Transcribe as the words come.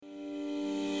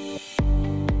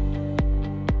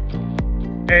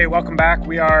Hey, welcome back.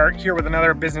 We are here with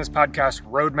another Business Podcast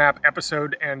Roadmap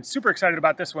episode, and super excited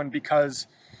about this one because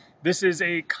this is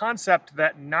a concept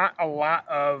that not a lot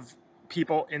of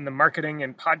people in the marketing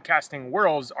and podcasting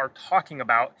worlds are talking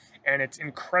about, and it's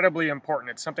incredibly important.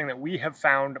 It's something that we have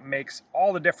found makes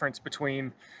all the difference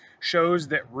between shows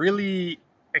that really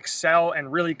excel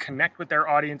and really connect with their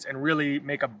audience and really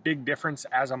make a big difference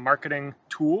as a marketing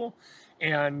tool,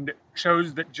 and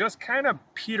shows that just kind of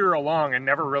peter along and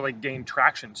never really gain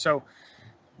traction. So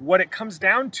what it comes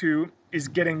down to is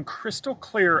getting crystal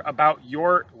clear about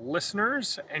your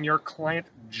listeners and your client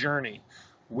journey.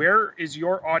 Where is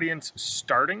your audience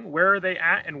starting? Where are they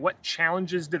at? And what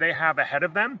challenges do they have ahead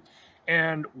of them?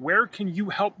 And where can you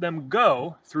help them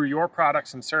go through your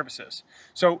products and services?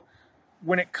 So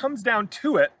when it comes down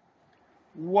to it,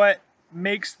 what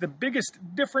makes the biggest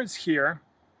difference here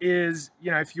is,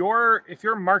 if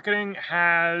your marketing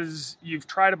you've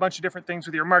tried a bunch of different things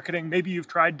with your marketing, maybe you've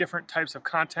tried different types of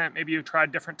content, maybe you've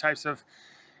tried different types of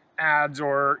ads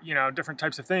or, different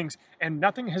types of things, and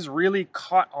nothing has really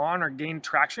caught on or gained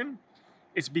traction,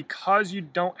 it's because you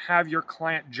don't have your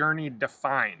client journey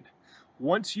defined.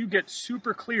 Once you get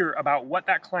super clear about what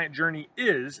that client journey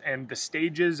is and the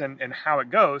stages and how it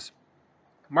goes,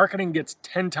 marketing gets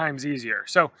 10 times easier.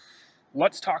 So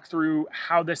let's talk through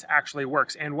how this actually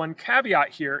works. And one caveat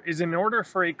here is, in order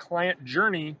for a client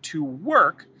journey to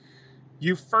work,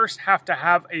 you first have to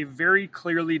have a very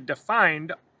clearly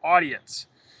defined audience.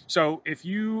 So if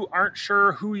you aren't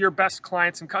sure who your best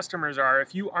clients and customers are,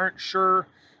 if you aren't sure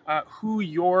who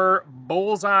your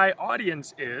bullseye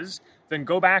audience is, then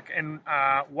go back and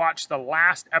watch the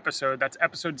last episode. That's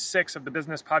episode 6 of the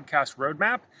Business Podcast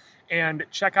Roadmap. And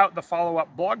check out the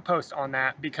follow-up blog post on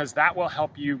that, because that will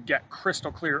help you get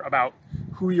crystal clear about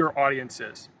who your audience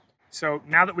is. So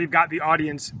now that we've got the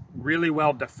audience really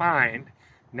well defined,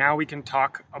 now we can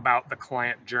talk about the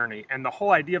client journey. And the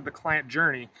whole idea of the client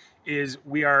journey is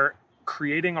we are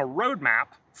creating a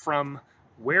roadmap from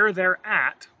where they're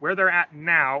at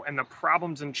now, and the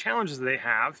problems and challenges they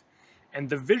have, and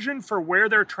the vision for where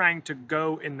they're trying to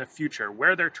go in the future,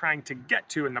 where they're trying to get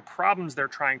to, and the problems they're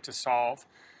trying to solve,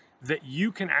 that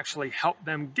you can actually help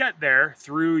them get there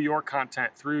through your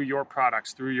content, through your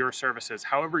products, through your services,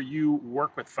 however you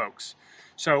work with folks.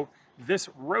 So this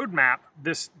roadmap,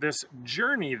 this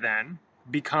journey then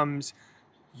becomes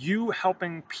you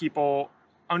helping people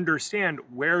understand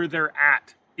where they're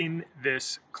at in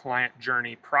this client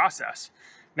journey process.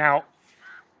 Now,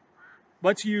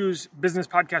 let's use Business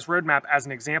Podcast Roadmap as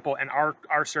an example, and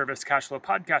our service, Cashflow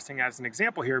Podcasting, as an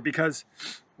example here, because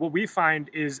what we find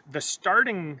is the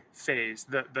starting phase,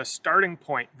 the starting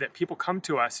point that people come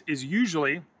to us is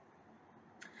usually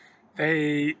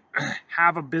they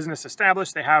have a business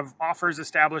established, they have offers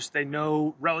established, they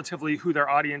know relatively who their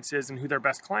audience is and who their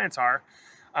best clients are.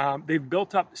 They've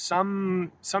built up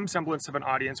some semblance of an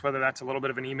audience, whether that's a little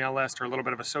bit of an email list or a little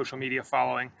bit of a social media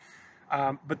following.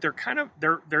 But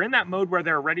they're in that mode where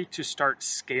they're ready to start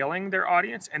scaling their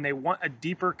audience, and they want a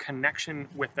deeper connection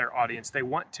with their audience. They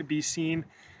want to be seen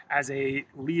as a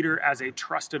leader, as a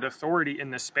trusted authority in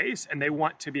this space, and they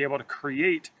want to be able to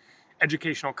create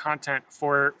educational content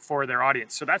for their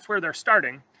audience. So that's where they're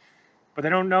starting, but they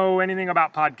don't know anything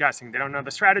about podcasting. They don't know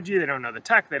the strategy. They don't know the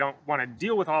tech. They don't want to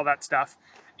deal with all that stuff.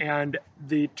 And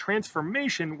the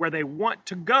transformation where they want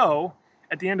to go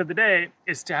at the end of the day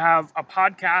is to have a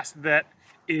podcast that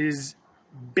is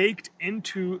baked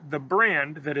into the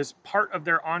brand, that is part of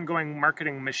their ongoing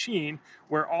marketing machine,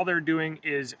 where all they're doing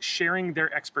is sharing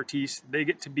their expertise. They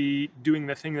get to be doing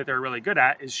the thing that they're really good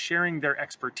at, is sharing their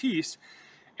expertise.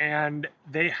 And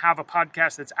they have a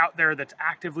podcast that's out there that's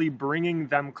actively bringing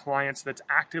them clients, that's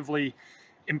actively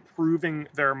improving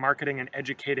their marketing and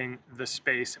educating the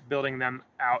space, building them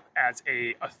out as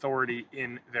a authority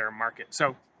in their market.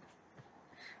 So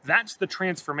that's the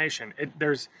transformation.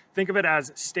 Think of it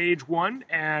as stage 1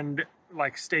 and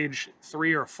like stage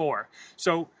 3 or 4.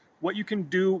 So what you can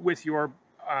do with your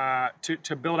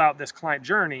to build out this client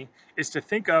journey is to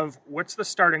think of what's the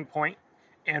starting point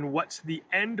and what's the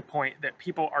end point that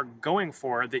people are going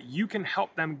for, that you can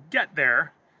help them get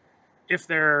there if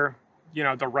they're,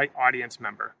 the right audience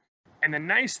member. And the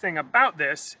nice thing about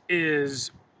this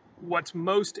is, what's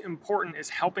most important is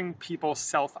helping people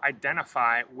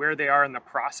self-identify where they are in the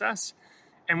process.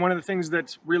 And one of the things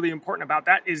that's really important about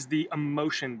that is the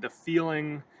emotion, the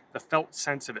feeling, the felt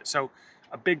sense of it. So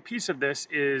a big piece of this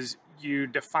is you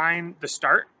define the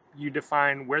start, you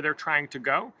define where they're trying to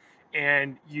go,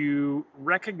 and you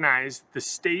recognize the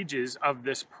stages of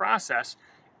this process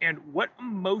and what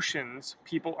emotions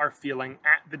people are feeling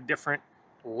at the different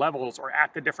levels or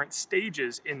at the different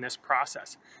stages in this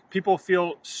process. People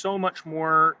feel so much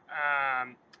more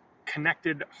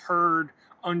connected, heard,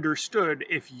 understood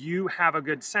if you have a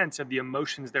good sense of the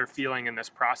emotions they're feeling in this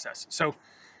process. So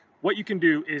what you can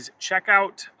do is check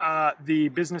out the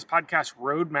Business Podcast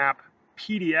Roadmap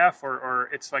PDF, or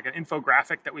it's like an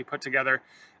infographic that we put together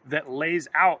that lays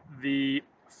out the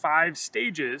 5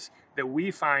 stages that we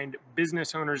find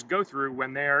business owners go through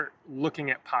when they're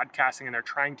looking at podcasting and they're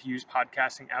trying to use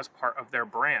podcasting as part of their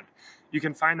brand. You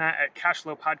can find that at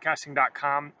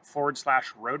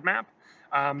cashflowpodcasting.com/roadmap.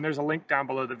 There's a link down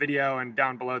below the video and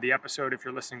down below the episode if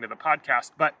you're listening to the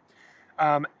podcast. But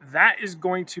that is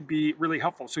going to be really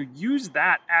helpful. So use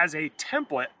that as a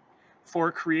template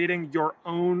for creating your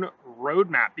own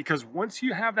roadmap, because once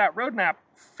you have that roadmap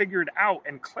figured out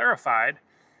and clarified,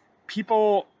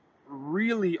 people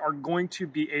really are going to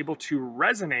be able to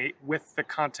resonate with the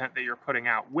content that you're putting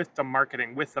out, with the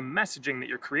marketing, with the messaging that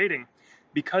you're creating,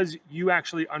 because you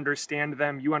actually understand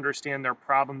them, you understand their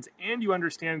problems, and you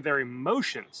understand their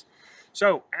emotions.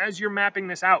 So as you're mapping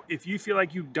this out, if you feel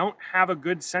like you don't have a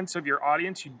good sense of your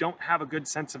audience, you don't have a good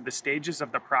sense of the stages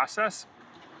of the process,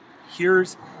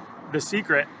 here's the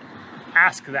secret: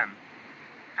 ask them.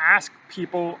 Ask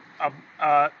people,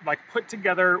 put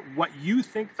together what you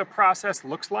think the process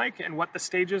looks like and what the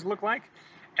stages look like,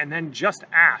 and then just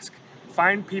ask.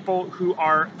 Find people who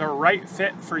are the right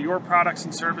fit for your products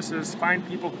and services. Find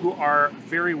people who are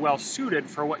very well suited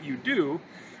for what you do,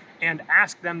 and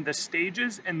ask them the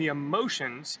stages and the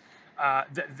emotions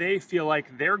that they feel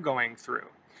like they're going through.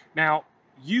 Now,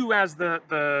 you as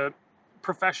the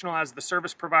professional, as the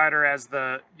service provider, as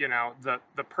the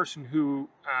person who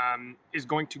is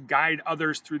going to guide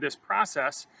others through this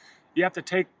process, you have to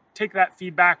take that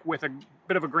feedback with a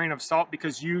bit of a grain of salt,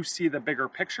 because you see the bigger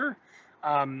picture.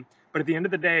 But at the end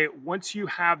of the day, once you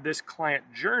have this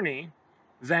client journey,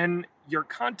 then your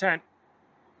content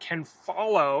can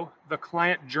follow the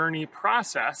client journey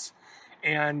process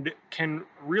and can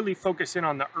really focus in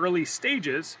on the early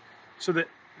stages so that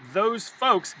those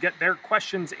folks get their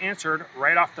questions answered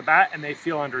right off the bat and they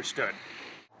feel understood.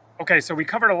 Okay, so we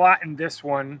covered a lot in this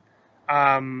one.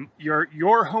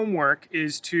 Your homework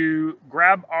is to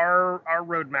grab our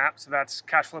roadmap. So that's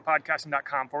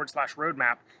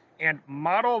cashflowpodcasting.com/roadmap, and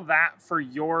model that for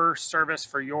your service,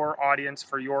 for your audience,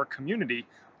 for your community.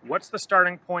 What's the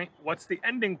starting point? What's the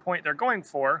ending point they're going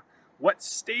for? What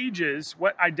stages,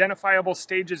 what identifiable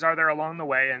stages are there along the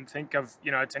way? And think of,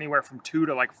 it's anywhere from 2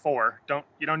 to 4.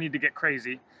 You don't need to get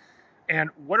crazy. And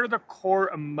what are the core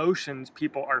emotions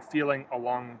people are feeling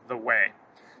along the way?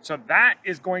 So that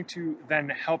is going to then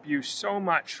help you so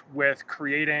much with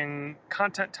creating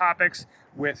content topics,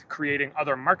 with creating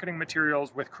other marketing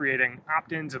materials, with creating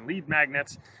opt-ins and lead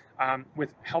magnets,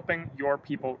 with helping your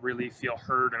people really feel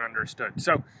heard and understood.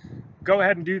 So go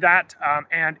ahead and do that.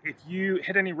 And if you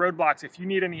hit any roadblocks, if you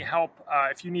need any help,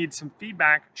 if you need some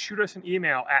feedback, shoot us an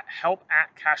email at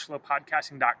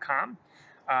help@cashflowpodcasting.com.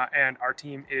 And our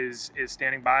team is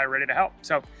standing by, ready to help.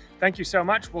 So thank you so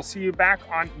much. We'll see you back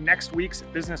on next week's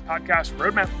Business Podcast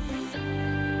Roadmap.